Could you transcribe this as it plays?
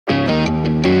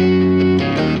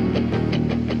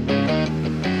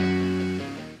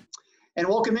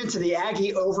Welcome into the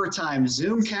Aggie Overtime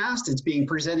Zoomcast. It's being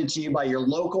presented to you by your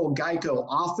local Geico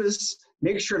office.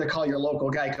 Make sure to call your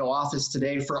local Geico office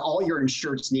today for all your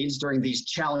insurance needs during these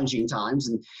challenging times.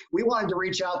 And we wanted to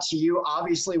reach out to you.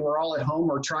 Obviously, we're all at home.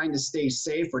 We're trying to stay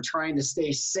safe. We're trying to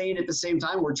stay sane at the same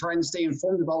time. We're trying to stay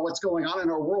informed about what's going on in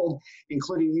our world,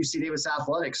 including UC Davis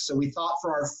athletics. So we thought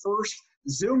for our first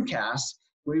Zoomcast,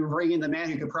 we were bringing the man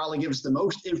who could probably give us the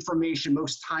most information,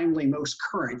 most timely, most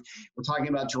current. We're talking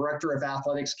about Director of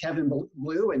Athletics, Kevin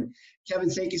Blue. And Kevin,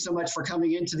 thank you so much for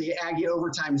coming into the Aggie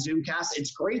Overtime Zoomcast. It's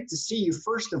great to see you,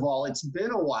 first of all. It's been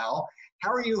a while.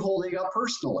 How are you holding up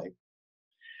personally?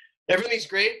 Everything's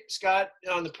great, Scott.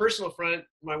 On the personal front,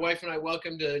 my wife and I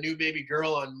welcomed a new baby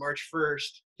girl on March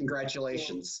 1st.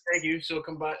 Congratulations. Thank you.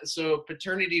 So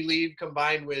paternity leave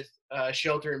combined with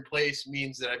shelter in place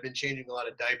means that I've been changing a lot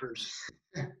of diapers.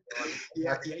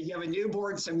 Yeah, you have a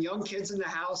newborn, some young kids in the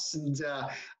house, and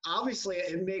obviously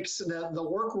it makes the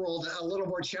work world a little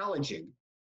more challenging.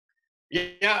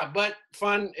 Yeah, but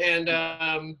fun, and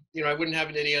I wouldn't have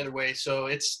it any other way. So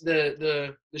it's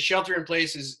the shelter in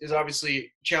place is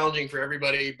obviously challenging for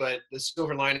everybody, but the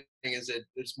silver lining is that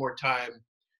there's more time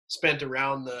spent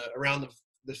around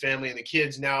the family and the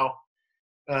kids. Now,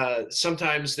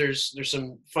 sometimes there's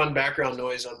some fun background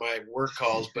noise on my work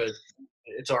calls, but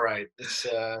it's all right. It's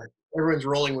everyone's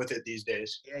rolling with it these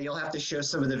days. Yeah, you'll have to show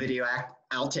some of the video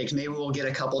outtakes. Maybe we'll get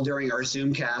a couple during our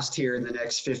Zoomcast here in the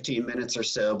next 15 minutes or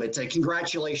so. But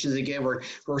congratulations again.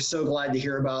 We're so glad to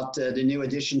hear about the new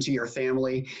addition to your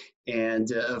family.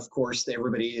 And of course,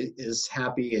 everybody is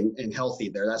happy and healthy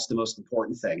there. That's the most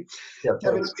important thing. Yeah,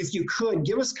 Kevin, if you could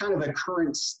give us kind of a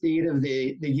current state of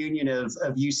the union of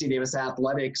UC Davis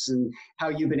athletics and how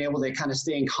you've been able to kind of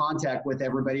stay in contact with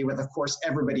everybody, with, of course,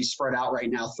 everybody spread out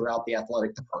right now throughout the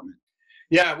athletic department.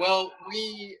 Yeah, well,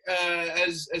 we,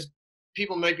 as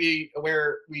people might be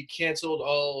aware, we canceled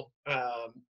all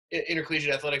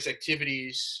intercollegiate athletics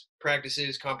activities,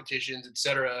 practices, competitions,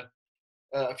 etc.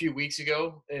 A few weeks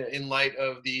ago in light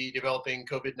of the developing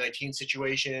COVID-19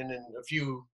 situation, and a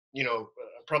few,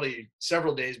 probably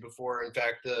several days before, in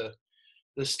fact,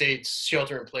 the state's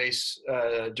shelter-in-place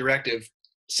directive.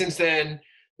 Since then,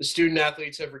 the student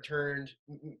athletes have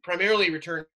primarily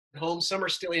returned home. Some are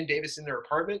still in Davis in their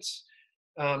apartments.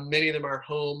 Many of them are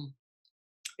home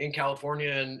in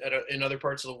California and in other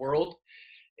parts of the world.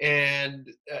 And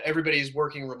everybody's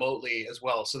working remotely as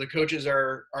well. So the coaches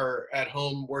are at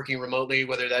home working remotely,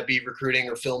 whether that be recruiting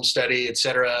or film study, et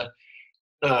cetera.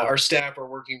 Our staff are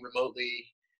working remotely.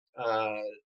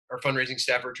 Our fundraising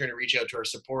staff are trying to reach out to our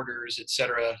supporters, et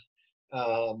cetera.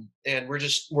 And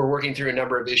we're working through a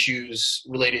number of issues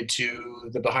related to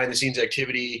the behind the scenes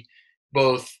activity,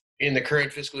 both in the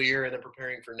current fiscal year and then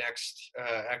preparing for next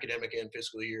academic and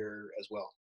fiscal year as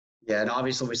well. Yeah, and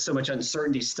obviously with so much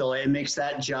uncertainty still, it makes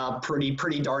that job pretty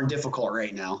darn difficult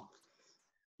right now.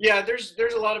 Yeah, there's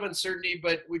a lot of uncertainty,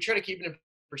 but we try to keep it in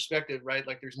perspective, right?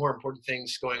 Like there's more important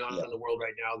things going on in the world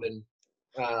right now than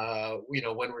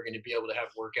when we're going to be able to have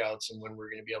workouts and when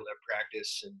we're going to be able to have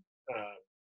practice. And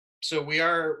so we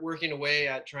are working away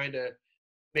at trying to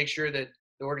make sure that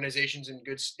the organization's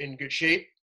in good shape.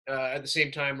 At the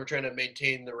same time, we're trying to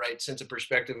maintain the right sense of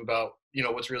perspective about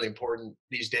what's really important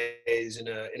these days in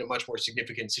a much more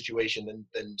significant situation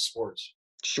than sports.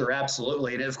 Sure,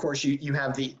 absolutely. And of course, you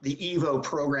have the EVO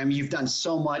program. You've done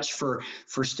so much for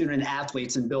student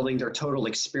athletes and building their total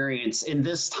experience. In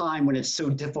this time when it's so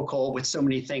difficult with so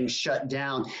many things shut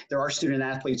down, there are student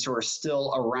athletes who are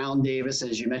still around Davis,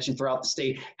 as you mentioned, throughout the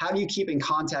state. How do you keep in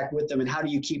contact with them, and how do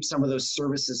you keep some of those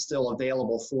services still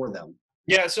available for them?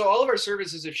 Yeah, so all of our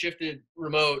services have shifted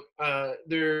remote.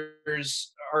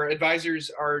 Our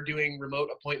advisors are doing remote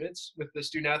appointments with the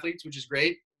student athletes, which is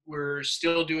great. We're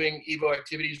still doing EVO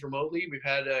activities remotely. We've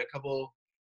had a couple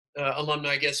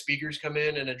alumni guest speakers come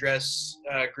in and address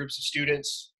groups of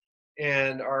students,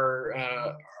 and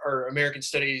our American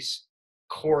Studies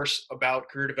course about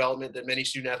career development that many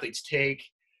student athletes take,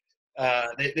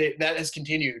 that has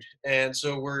continued. And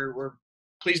so we're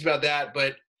pleased about that,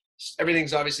 but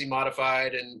everything's obviously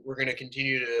modified, and we're going to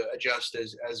continue to adjust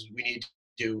as we need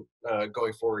to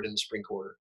going forward in the spring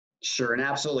quarter. Sure, and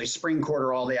absolutely. Spring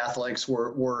quarter, all the athletics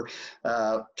were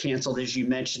canceled, as you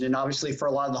mentioned. And obviously for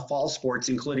a lot of the fall sports,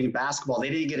 including basketball,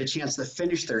 they didn't get a chance to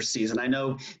finish their season. I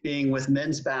know being with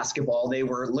men's basketball, they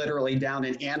were literally down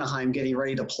in Anaheim getting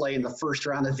ready to play in the first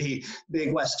round of the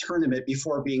Big West tournament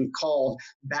before being called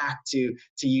back to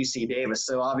UC Davis.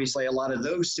 So obviously a lot of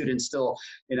those students still,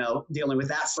 dealing with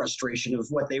that frustration of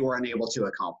what they were unable to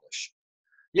accomplish.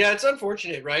 Yeah, it's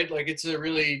unfortunate, right? Like it's a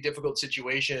really difficult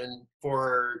situation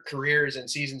for careers and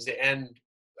seasons to end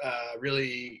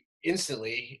really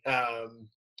instantly.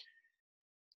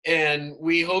 And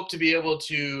we hope to be able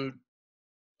to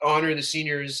honor the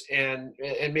seniors and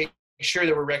make sure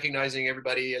that we're recognizing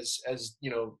everybody as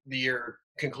the year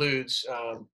concludes.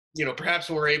 Perhaps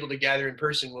when we're able to gather in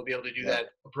person, we'll be able to do Yeah. that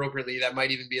appropriately. That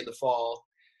might even be in the fall.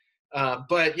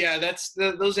 But yeah, that's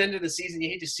those end of the season. You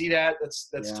hate to see that. That's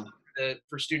Yeah. tough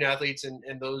for student athletes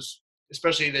and those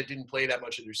especially that didn't play that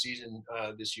much of their season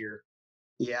this year.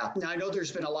 Yeah. Now I know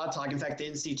there's been a lot of talk. In fact, the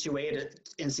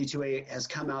NC2A has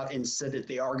come out and said that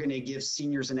they are going to give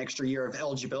seniors an extra year of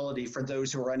eligibility for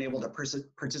those who are unable to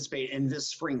participate in this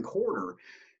spring quarter.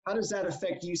 How does that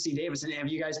affect UC Davis? And have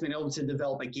you guys been able to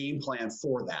develop a game plan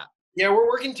for that? Yeah, we're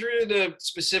working through the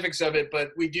specifics of it,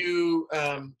 but we do.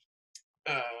 Uh,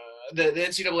 the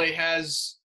NCAA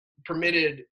has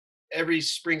permitted every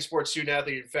spring sports student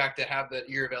athlete, in fact, to have that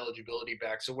year of eligibility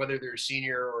back. So whether they're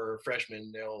senior or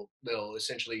freshman, they'll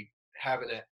essentially have an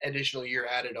additional year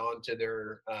added on to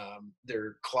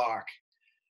their clock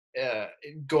uh,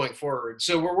 going forward.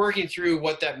 So we're working through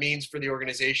what that means for the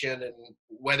organization and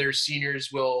whether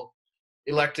seniors will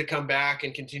elect to come back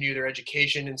and continue their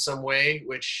education in some way,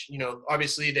 which,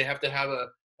 obviously they have to have a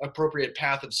appropriate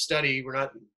path of study.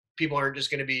 People aren't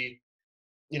just going to be,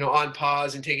 on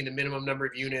pause and taking the minimum number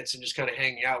of units and just kind of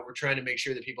hanging out. We're trying to make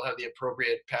sure that people have an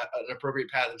appropriate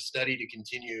path of study to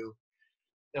continue.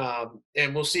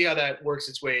 And we'll see how that works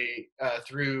its way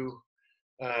through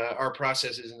our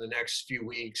processes in the next few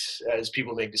weeks as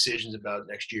people make decisions about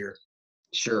next year.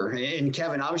 Sure. And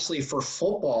Kevin, obviously for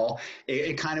football,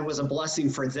 it kind of was a blessing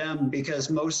for them because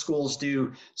most schools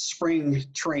do spring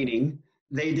training.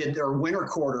 They did their winter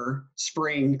quarter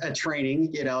spring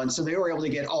training, and so they were able to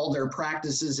get all their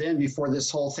practices in before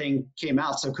this whole thing came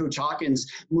out. So Coach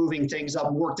Hawkins moving things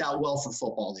up worked out well for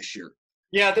football this year.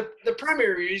 Yeah, the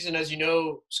primary reason, as you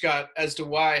know, Scott, as to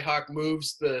why Hawk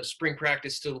moves the spring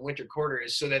practice to the winter quarter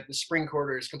is so that the spring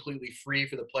quarter is completely free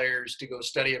for the players to go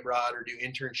study abroad or do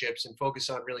internships and focus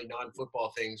on really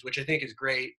non-football things, which I think is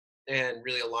great and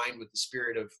really aligned with the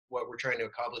spirit of what we're trying to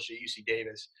accomplish at UC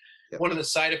Davis. Yep. One of the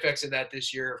side effects of that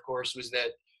this year, of course, was that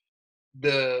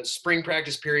the spring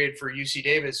practice period for UC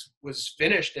Davis was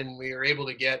finished, and we were able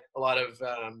to get a lot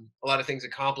of things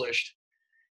accomplished.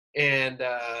 And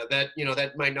that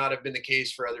might not have been the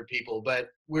case for other people, but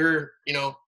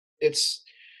it's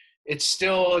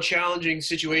still a challenging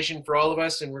situation for all of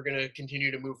us, and we're going to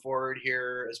continue to move forward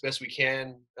here as best we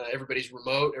can. Everybody's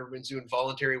remote, everyone's doing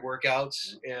voluntary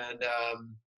workouts, and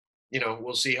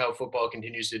we'll see how football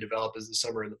continues to develop as the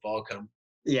summer and the fall come.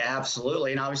 Yeah,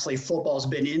 absolutely. And obviously football's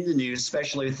been in the news,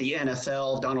 especially with the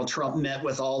NFL. Donald Trump met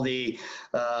with all the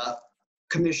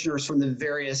commissioners from the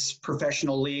various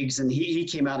professional leagues, and he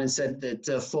came out and said that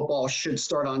football should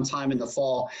start on time in the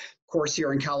fall. Of course,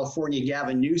 here in California,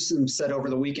 Gavin Newsom said over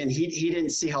the weekend he didn't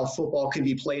see how football could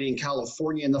be played in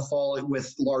California in the fall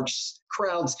with large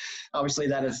crowds. Obviously,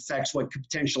 that affects what could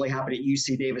potentially happen at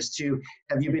UC Davis too.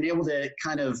 Have you been able to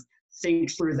kind of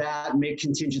think through that, make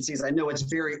contingencies? I know it's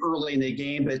very early in the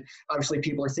game, but obviously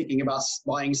people are thinking about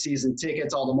buying season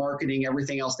tickets, all the marketing,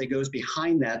 everything else that goes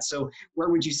behind that. So where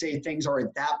would you say things are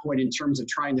at that point in terms of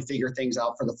trying to figure things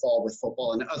out for the fall with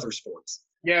football and other sports?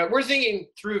 Yeah, we're thinking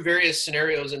through various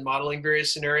scenarios and modeling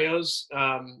various scenarios.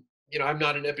 I'm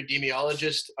not an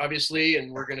epidemiologist, obviously,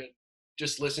 and we're going to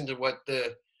just listen to what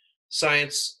the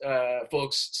science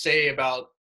folks say about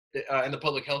and the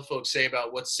public health folks say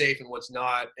about what's safe and what's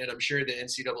not. And I'm sure the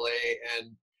NCAA and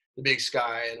the Big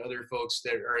Sky and other folks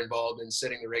that are involved in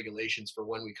setting the regulations for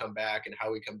when we come back and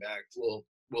how we come back will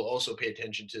also pay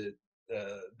attention to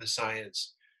the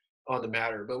science on the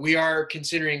matter. But we are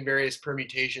considering various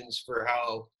permutations for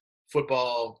how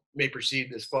football may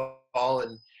proceed this fall,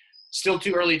 and still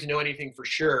too early to know anything for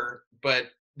sure, but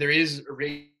there is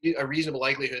a reasonable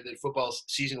likelihood that football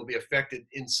season will be affected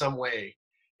in some way.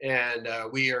 And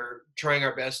we are trying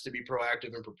our best to be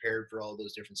proactive and prepared for all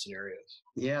those different scenarios.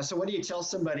 Yeah. So what do you tell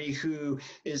somebody who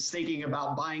is thinking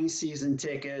about buying season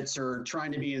tickets or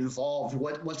trying to be involved?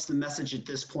 What's the message at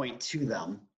this point to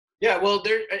them? Yeah, well,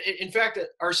 in fact,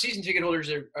 our season ticket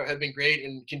holders have been great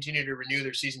and continue to renew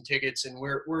their season tickets, and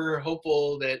we're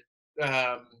hopeful that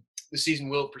the season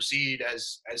will proceed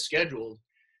as scheduled.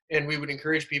 And we would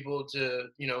encourage people to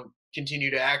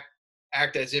continue to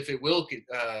act as if it will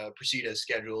proceed as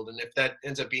scheduled. And if that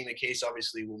ends up being the case,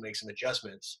 obviously we'll make some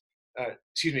adjustments.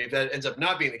 If that ends up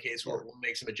not being the case, we'll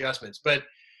make some adjustments. But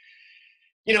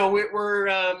we're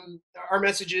our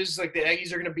message is like the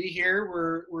Aggies are going to be here.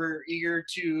 We're eager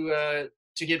to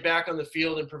get back on the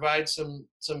field and provide some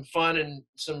fun and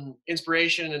some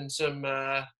inspiration and some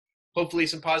hopefully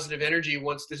some positive energy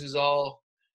once this is all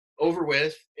over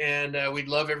with. And we'd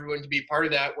love everyone to be part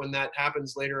of that when that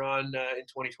happens later on in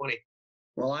 2020.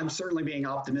 Well, I'm certainly being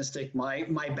optimistic. My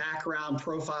background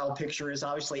profile picture is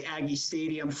obviously Aggie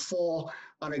Stadium full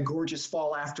on a gorgeous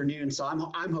fall afternoon. So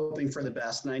I'm hoping for the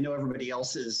best, and I know everybody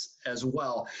else is as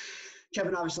well.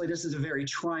 Kevin, obviously this is a very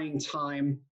trying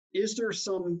time. Is there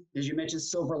some, as you mentioned,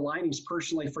 silver linings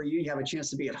personally for you? You have a chance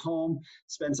to be at home,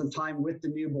 spend some time with the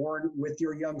newborn, with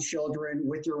your young children,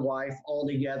 with your wife, all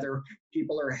together.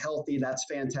 People are healthy. That's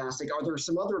fantastic. Are there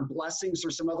some other blessings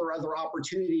or some other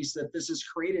opportunities that this has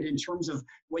created in terms of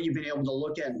what you've been able to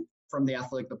look at from the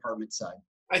athletic department side?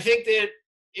 I think that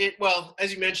well,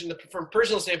 as you mentioned, from a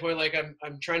personal standpoint, like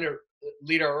I'm trying to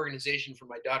lead our organization from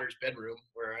my daughter's bedroom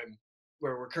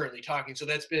where we're currently talking. So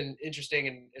that's been interesting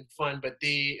and fun. But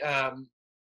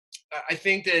I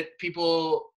think that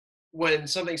people, when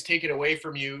something's taken away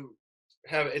from you,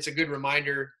 it's a good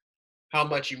reminder how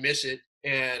much you miss it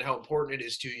and how important it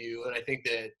is to you. And I think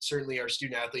that certainly our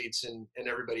student athletes and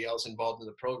everybody else involved in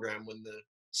the program, when the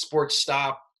sports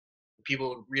stop,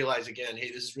 people realize again,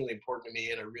 hey, this is really important to me,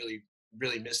 and I really,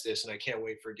 really miss this, and I can't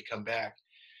wait for it to come back.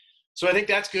 So I think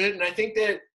that's good. And I think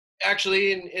that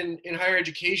actually in higher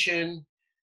education,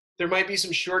 there might be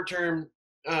some short-term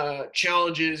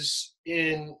challenges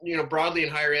broadly in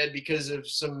higher ed because of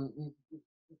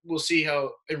we'll see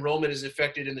how enrollment is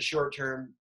affected in the short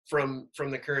term from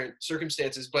the current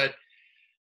circumstances. But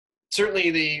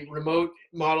certainly the remote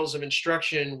models of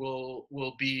instruction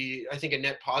will be, I think, a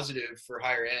net positive for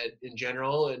higher ed in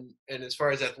general. And as far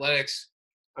as athletics,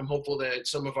 I'm hopeful that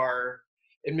some of our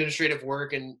administrative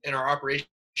work and our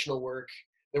operational work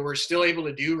that we're still able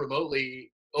to do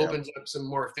remotely opens up some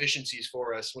more efficiencies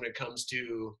for us when it comes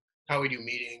to how we do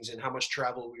meetings and how much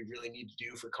travel we really need to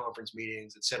do for conference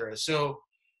meetings, et cetera. So,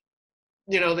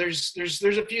 there's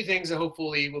a few things that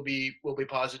hopefully will be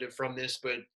positive from this,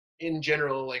 but in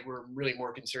general, like, we're really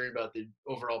more concerned about the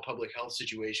overall public health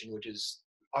situation, which is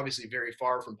obviously very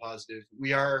far from positive.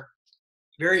 We are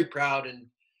very proud and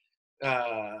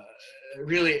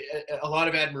really a lot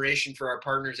of admiration for our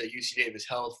partners at UC Davis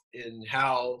Health in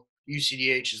how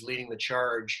UCDH is leading the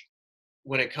charge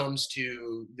when it comes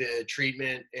to the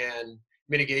treatment and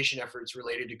mitigation efforts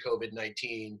related to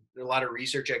COVID-19. There are a lot of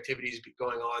research activities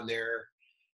going on there,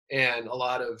 and a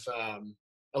lot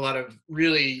of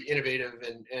really innovative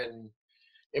and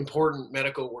important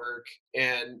medical work,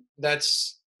 and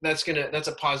that's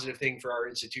a positive thing for our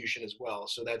institution as well.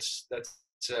 So that's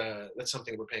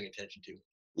something we're paying attention to.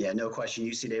 Yeah, no question.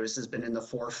 UC Davis has been in the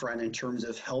forefront in terms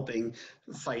of helping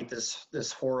fight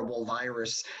this horrible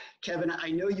virus. Kevin,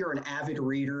 I know you're an avid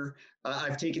reader.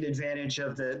 I've taken advantage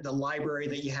of the library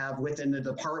that you have within the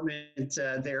department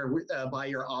there by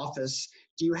your office.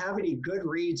 Do you have any good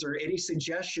reads or any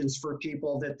suggestions for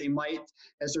people that they might,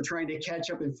 as they're trying to catch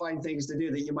up and find things to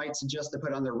do, that you might suggest to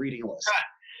put on their reading list?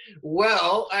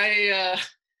 Well,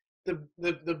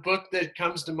 the book that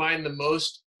comes to mind the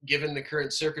most, given the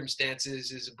current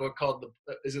circumstances, is a book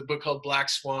called Black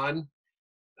Swan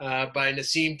by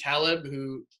Nassim Taleb,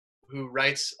 who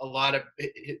writes a lot of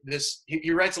this. He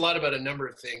writes a lot about a number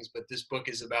of things, but this book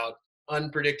is about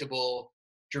unpredictable,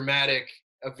 dramatic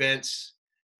events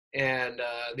and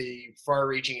the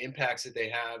far-reaching impacts that they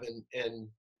have. And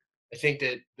I think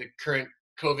that the current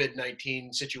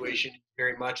COVID-19 situation is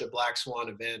very much a black swan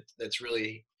event that's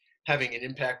really having an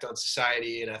impact on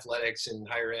society and athletics and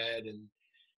higher ed, and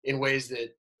in ways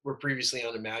that were previously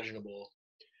unimaginable.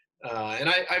 And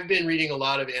I've been reading a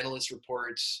lot of analyst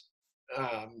reports,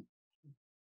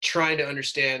 trying to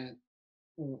understand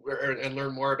and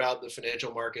learn more about the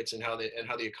financial markets and how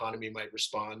the economy might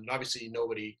respond. And obviously,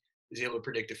 nobody is able to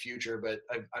predict the future, but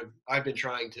I've been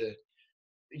trying to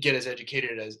get as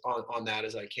educated on that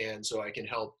as I can, so I can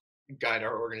help guide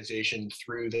our organization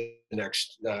through the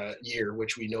next year,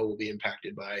 which we know will be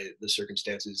impacted by the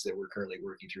circumstances that we're currently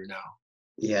working through now.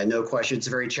 Yeah, no question. It's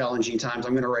very challenging times.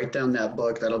 I'm going to write down that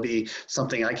book. That'll be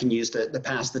something I can use to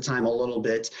pass the time a little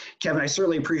bit. Kevin, I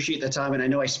certainly appreciate the time, and I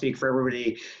know I speak for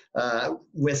everybody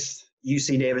with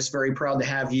UC Davis. Very proud to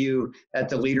have you at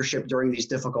the leadership during these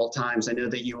difficult times. I know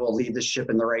that you will lead the ship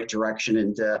in the right direction,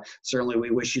 and certainly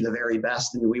we wish you the very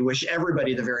best, and we wish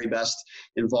everybody the very best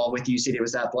involved with UC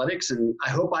Davis athletics. And I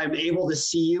hope I'm able to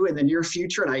see you in the near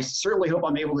future, and I certainly hope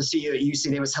I'm able to see you at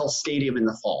UC Davis Health Stadium in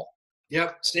the fall.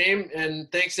 Yep, same.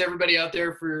 And thanks to everybody out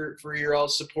there for your all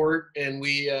support. And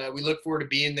we look forward to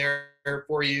being there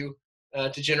for you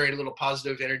to generate a little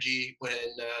positive energy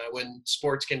when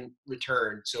sports can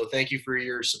return. So thank you for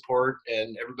your support,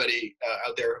 and everybody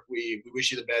out there. We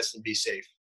wish you the best and be safe.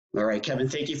 All right, Kevin,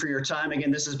 thank you for your time.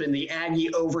 Again, this has been the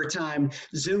Aggie Overtime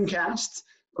Zoomcast.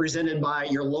 presented by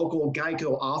your local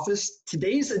Geico office.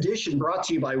 Today's edition brought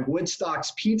to you by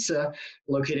Woodstock's Pizza,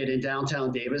 located in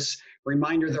downtown Davis.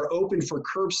 Reminder, they're open for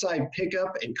curbside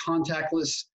pickup and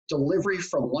contactless delivery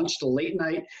from lunch to late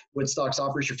night. Woodstock's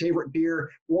offers your favorite beer,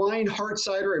 wine, hard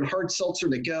cider, and hard seltzer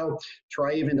to go.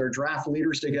 Try even their draft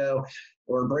leaders to go.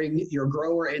 Or bring your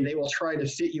grower and they will try to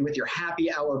fit you with your happy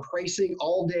hour pricing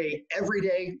all day, every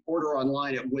day. Order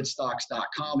online at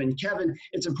woodstocks.com. And Kevin,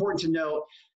 it's important to note,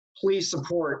 please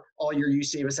support all your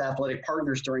UC Davis athletic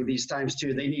partners during these times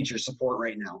too. They need your support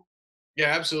right now.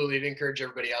 Yeah, absolutely. I'd encourage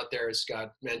everybody out there, as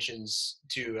Scott mentions,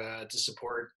 to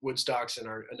support Woodstocks and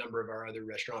a number of our other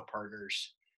restaurant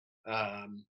partners.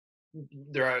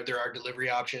 There are delivery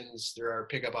options, there are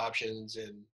pickup options,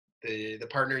 and the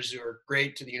partners who are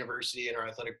great to the university and our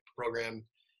athletic program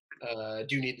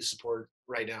do need the support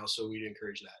right now. So we'd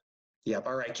encourage that. Yep.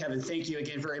 All right, Kevin, thank you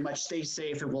again very much. Stay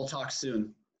safe and we'll talk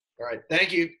soon. All right.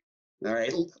 Thank you. All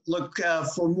right. Look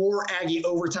for more Aggie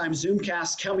Overtime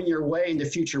Zoomcasts coming your way in the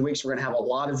future weeks. We're going to have a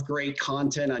lot of great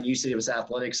content on UC Davis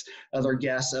athletics, other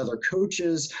guests, other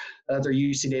coaches, other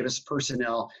UC Davis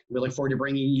personnel. We look forward to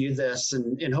bringing you this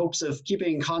and in hopes of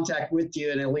keeping in contact with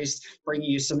you and at least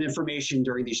bringing you some information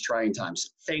during these trying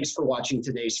times. Thanks for watching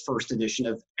today's first edition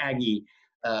of Aggie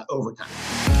Overtime.